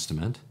Old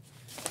Testament,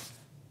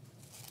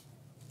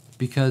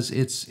 because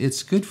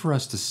it's good for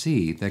us to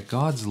see that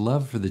God's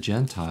love for the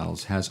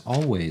Gentiles has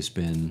always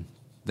been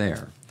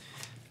there.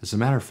 As a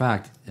matter of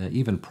fact,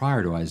 even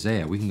prior to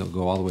Isaiah, we can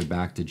go all the way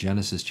back to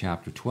Genesis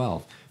chapter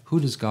 12. Who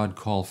does God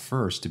call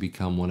first to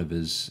become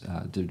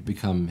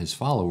become his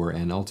follower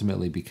and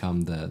ultimately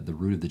become the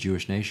root of the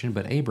Jewish nation?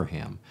 But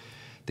Abraham.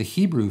 The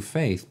Hebrew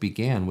faith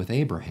began with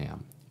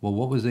Abraham. Well,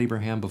 what was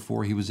Abraham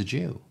before he was a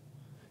Jew?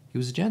 He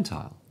was a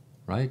Gentile,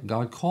 right?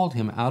 God called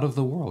him out of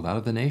the world, out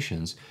of the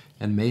nations,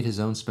 and made his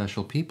own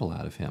special people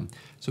out of him.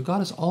 So God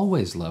has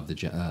always loved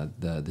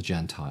the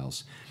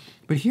Gentiles.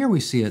 But here we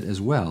see it as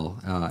well,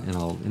 and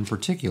in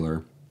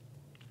particular,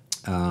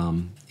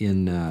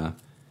 in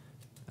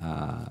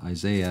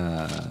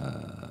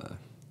Isaiah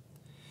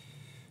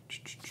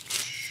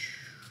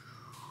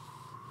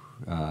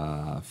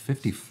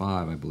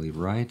 55, I believe,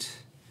 right?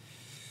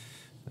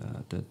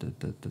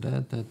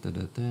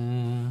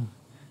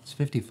 It's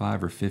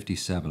 55 or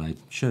 57. I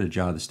should have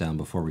jotted this down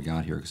before we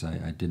got here because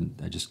I didn't.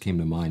 I just came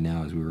to mind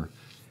now as we were.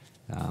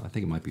 I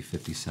think it might be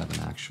 57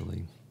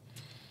 actually.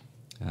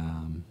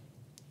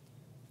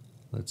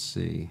 Let's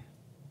see.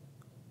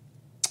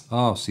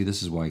 Oh, see,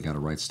 this is why you got to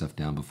write stuff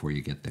down before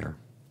you get there.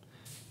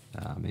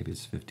 Maybe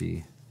it's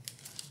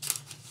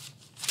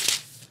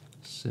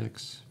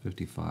 56,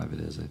 55 it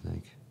is, I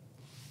think.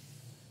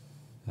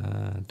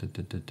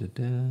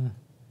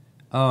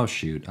 Oh,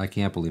 shoot, I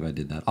can't believe I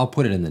did that. I'll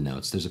put it in the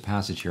notes. There's a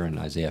passage here in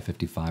Isaiah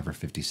 55 or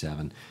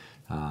 57,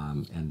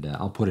 and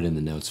I'll put it in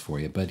the notes for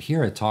you. But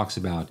here it talks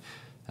about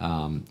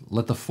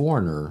let the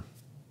foreigner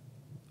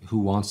who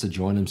wants to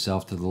join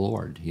himself to the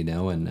Lord,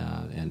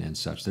 and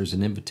such. There's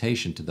an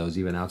invitation to those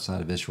even outside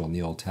of Israel in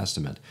the Old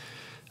Testament.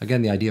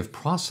 Again, the idea of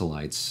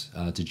proselytes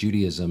to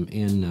Judaism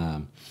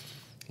in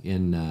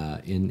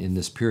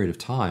this period of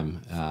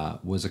time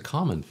was a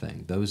common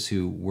thing. Those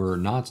who were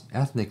not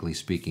ethnically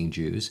speaking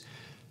Jews,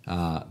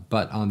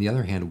 but on the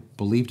other hand,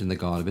 believed in the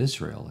God of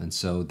Israel, and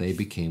so they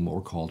became what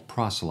were called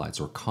proselytes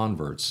or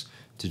converts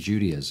to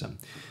Judaism.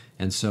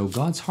 And so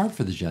God's heart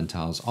for the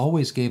Gentiles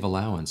always gave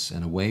allowance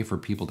and a way for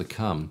people to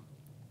come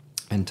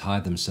and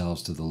tie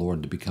themselves to the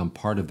Lord, to become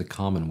part of the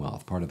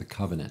commonwealth, part of the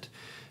covenant,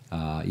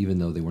 even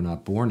though they were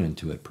not born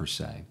into it per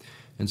se.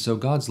 And so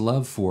God's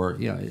love for,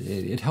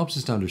 it helps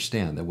us to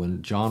understand that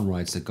when John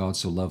writes that God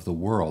so loved the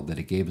world that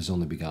he gave his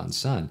only begotten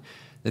Son,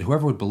 that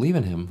whoever would believe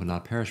in him would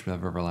not perish but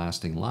have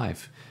everlasting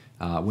life.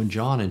 when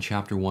John in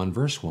chapter 1,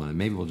 verse 1, and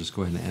maybe we'll just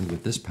go ahead and end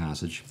with this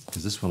passage,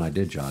 because this one I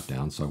did jot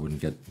down so I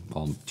wouldn't get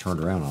all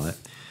turned around on it.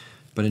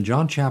 But in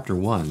John chapter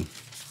 1,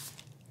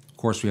 of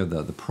course, we have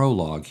the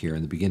prologue here.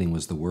 In the beginning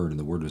was the Word, and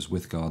the Word was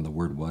with God, and the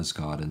Word was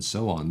God, and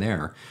so on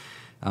there.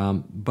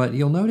 But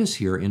you'll notice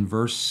here in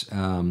verse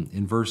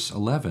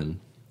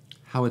 11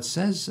 how it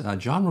says,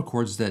 John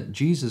records that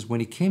Jesus, when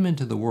he came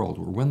into the world,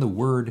 or when the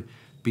Word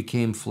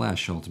became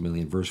flesh,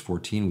 ultimately in verse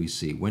 14 we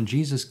see, when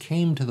Jesus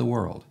came to the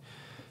world,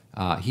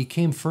 he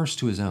came first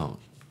to his own,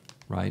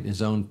 right?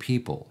 His own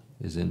people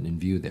is in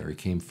view there. He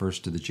came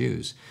first to the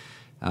Jews.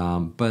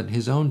 But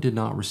his own did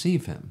not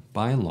receive him.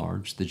 By and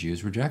large, the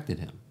Jews rejected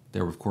him.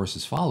 There were, of course,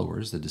 his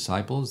followers, the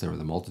disciples. There were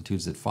the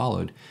multitudes that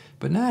followed.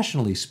 But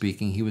nationally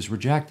speaking, he was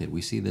rejected.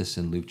 We see this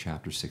in Luke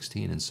chapter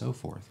 16 and so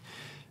forth.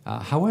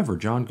 However,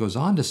 John goes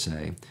on to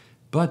say,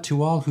 but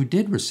to all who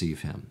did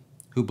receive him,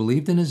 who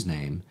believed in his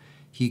name,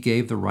 he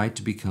gave the right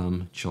to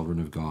become children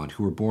of God,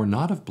 who were born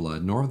not of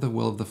blood, nor of the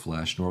will of the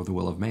flesh, nor of the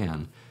will of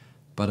man,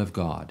 but of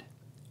God.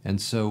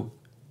 And so,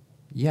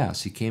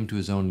 yes, he came to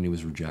his own and he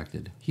was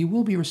rejected. He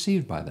will be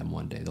received by them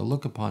one day. They'll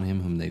look upon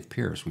him whom they've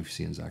pierced, we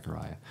see in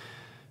Zechariah.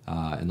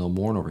 And they'll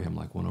mourn over him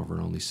like one over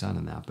an only son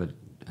in that. But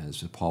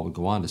as Paul would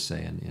go on to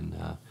say in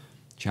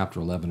chapter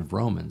 11 of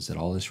Romans, that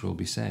all Israel will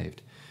be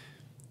saved.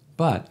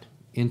 But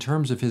in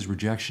terms of his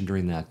rejection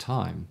during that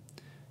time,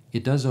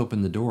 it does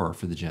open the door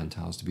for the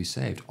Gentiles to be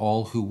saved.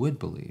 All who would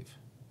believe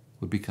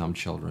would become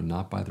children,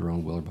 not by their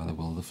own will or by the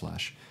will of the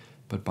flesh,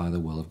 but by the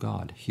will of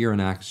God. Here in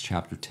Acts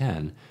chapter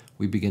 10,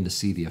 we begin to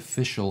see the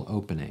official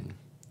opening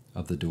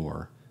of the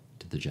door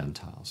to the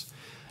Gentiles.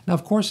 Now,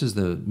 of course, as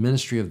the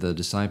ministry of the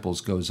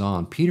disciples goes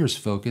on, Peter's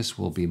focus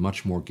will be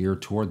much more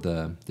geared toward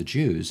the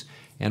Jews,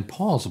 and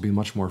Paul's will be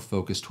much more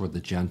focused toward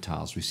the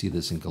Gentiles. We see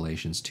this in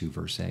Galatians 2,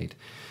 verse 8.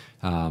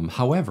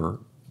 However,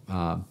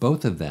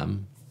 both of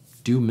them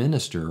do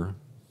minister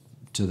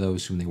to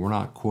those whom they were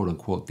not,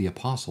 quote-unquote, the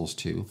apostles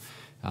to.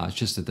 It's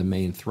just that the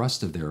main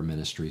thrust of their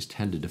ministries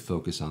tended to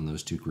focus on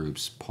those two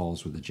groups,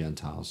 Paul's with the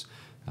Gentiles,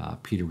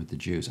 Peter with the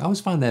Jews. I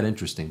always find that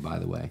interesting, by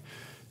the way.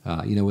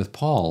 With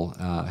Paul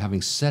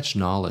having such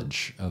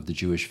knowledge of the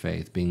Jewish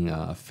faith, being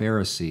a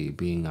Pharisee,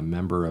 being a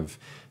member of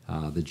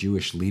the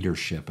Jewish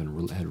leadership and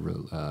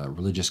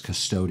religious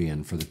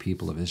custodian for the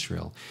people of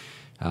Israel,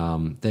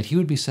 that he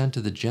would be sent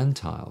to the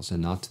Gentiles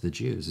and not to the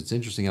Jews. It's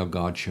interesting how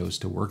God chose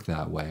to work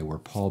that way, where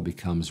Paul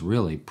becomes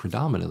really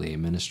predominantly a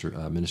minister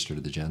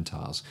to the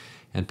Gentiles,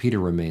 and Peter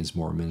remains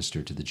more a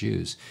minister to the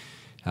Jews.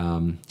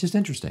 Just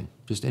interesting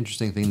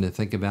thing to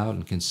think about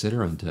and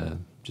consider, and to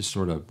just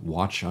sort of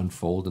watch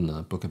unfold in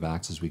the book of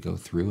Acts as we go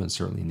through, and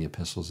certainly in the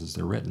epistles as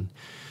they're written.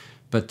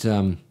 But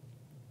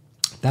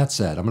that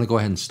said, I'm going to go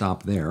ahead and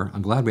stop there.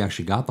 I'm glad we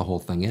actually got the whole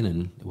thing in,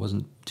 and it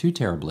wasn't too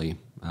terribly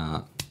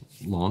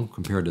long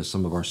compared to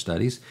some of our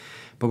studies.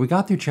 But we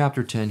got through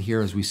chapter 10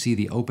 here as we see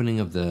the opening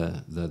of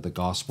the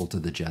gospel to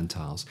the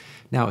Gentiles.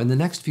 Now, in the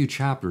next few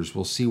chapters,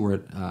 we'll see where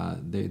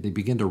they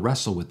begin to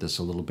wrestle with this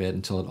a little bit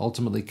until it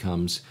ultimately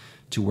comes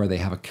to where they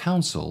have a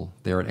council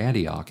there at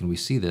Antioch. And we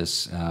see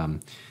this,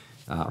 in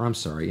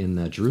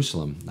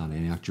Jerusalem, not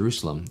Antioch,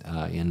 Jerusalem,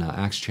 in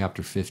Acts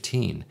chapter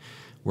 15,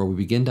 where we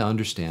begin to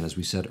understand, as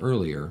we said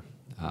earlier,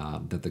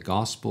 that the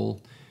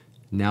gospel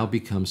now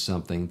becomes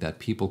something that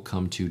people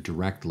come to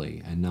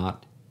directly and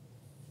not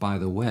by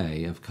the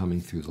way of coming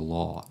through the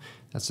law.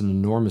 That's an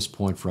enormous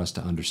point for us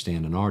to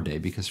understand in our day,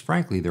 because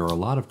frankly, there are a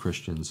lot of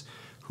Christians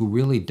who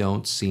really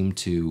don't seem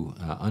to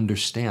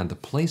understand the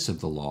place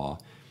of the law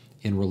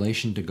in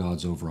relation to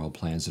God's overall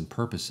plans and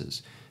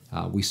purposes.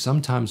 We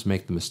sometimes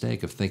make the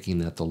mistake of thinking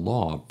that the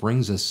law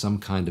brings us some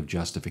kind of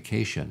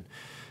justification.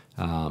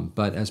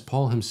 But as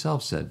Paul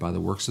himself said, by the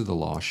works of the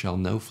law shall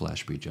no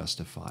flesh be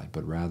justified,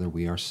 but rather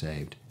we are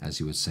saved, as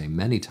he would say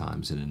many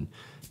times and in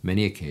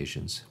many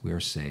occasions, we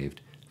are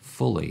saved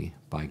fully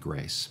by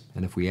grace.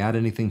 And if we add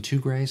anything to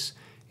grace,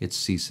 it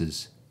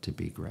ceases to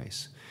be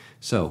grace.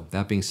 So,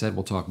 that being said,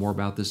 we'll talk more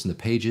about this in the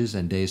pages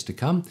and days to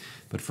come.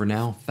 But for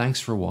now, thanks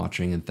for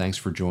watching and thanks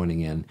for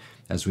joining in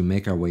as we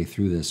make our way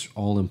through this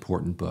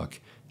all-important book,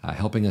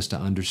 helping us to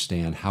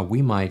understand how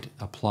we might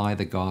apply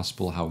the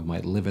gospel, how we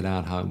might live it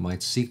out, how we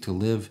might seek to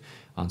live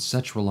on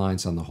such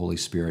reliance on the Holy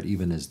Spirit,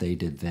 even as they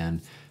did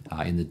then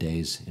in the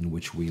days in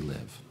which we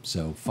live.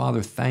 So,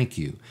 Father, thank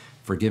you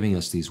for giving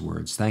us these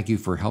words. Thank you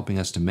for helping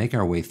us to make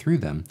our way through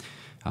them,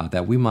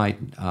 that we might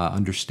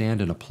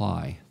understand and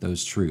apply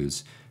those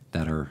truths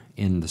that are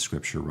in the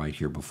Scripture right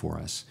here before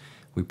us.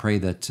 We pray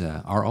that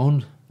our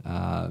own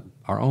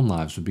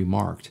lives would be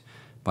marked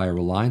by a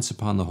reliance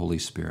upon the Holy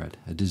Spirit,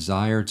 a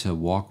desire to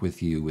walk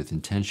with you with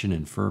intention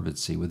and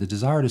fervency, with a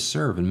desire to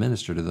serve and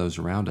minister to those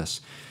around us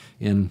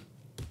in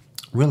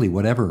really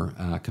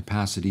whatever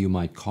capacity you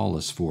might call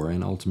us for,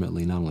 and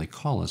ultimately not only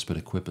call us, but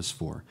equip us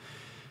for.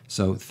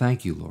 So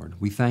thank you, Lord.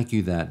 We thank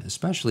you that,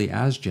 especially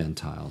as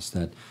Gentiles,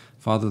 that,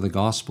 Father, the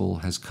gospel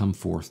has come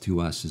forth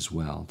to us as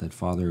well, that,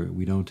 Father,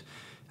 we don't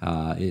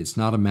It's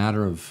not a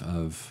matter of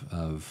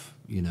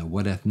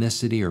what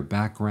ethnicity or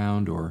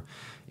background or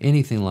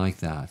anything like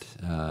that.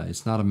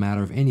 It's not a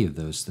matter of any of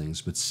those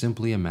things, but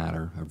simply a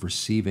matter of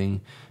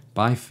receiving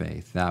by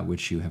faith that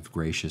which you have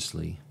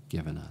graciously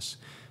given us.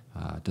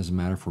 It doesn't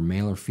matter if we're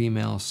male or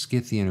female,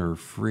 Scythian or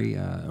free,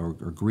 or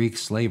Greek,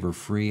 slave or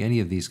free, any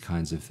of these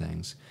kinds of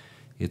things.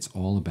 It's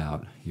all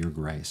about your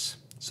grace.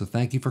 So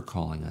thank you for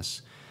calling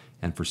us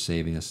and for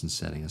saving us and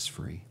setting us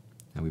free.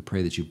 And we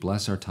pray that you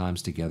bless our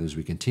times together as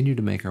we continue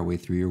to make our way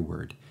through your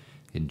word.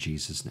 In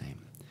Jesus' name,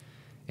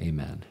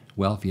 amen.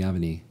 Well, if you have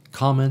any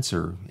comments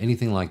or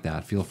anything like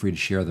that, feel free to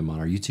share them on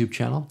our YouTube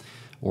channel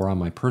or on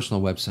my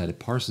personal website at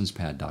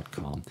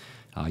parsonspad.com.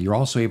 You're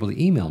also able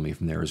to email me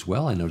from there as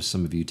well. I notice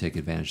some of you take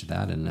advantage of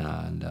that, and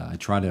I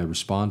try to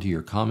respond to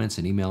your comments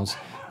and emails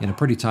in a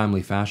pretty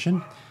timely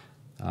fashion.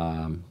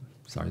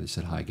 Sorry, they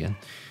said hi again.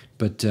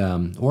 But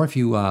or if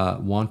you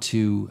want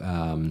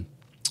to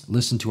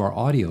listen to our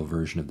audio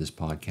version of this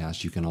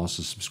podcast, you can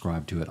also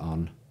subscribe to it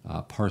on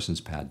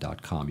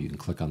parsonspad.com. You can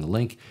click on the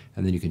link,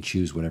 and then you can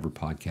choose whatever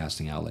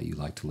podcasting outlet you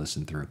like to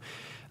listen through.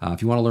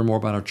 If you want to learn more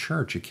about our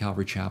church at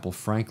Calvary Chapel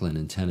Franklin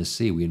in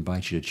Tennessee, we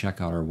invite you to check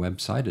out our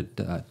website at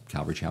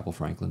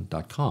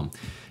calvarychapelfranklin.com.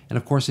 And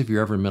of course, if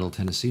you're ever in Middle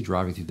Tennessee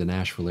driving through the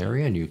Nashville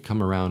area and you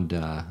come around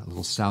a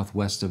little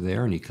southwest of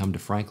there and you come to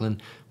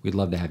Franklin, we'd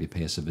love to have you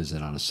pay us a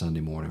visit on a Sunday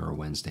morning or a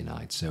Wednesday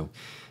night. So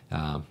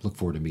look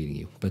forward to meeting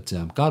you. But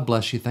God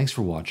bless you. Thanks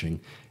for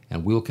watching,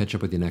 and we'll catch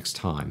up with you next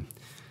time.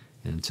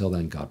 And until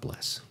then, God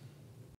bless.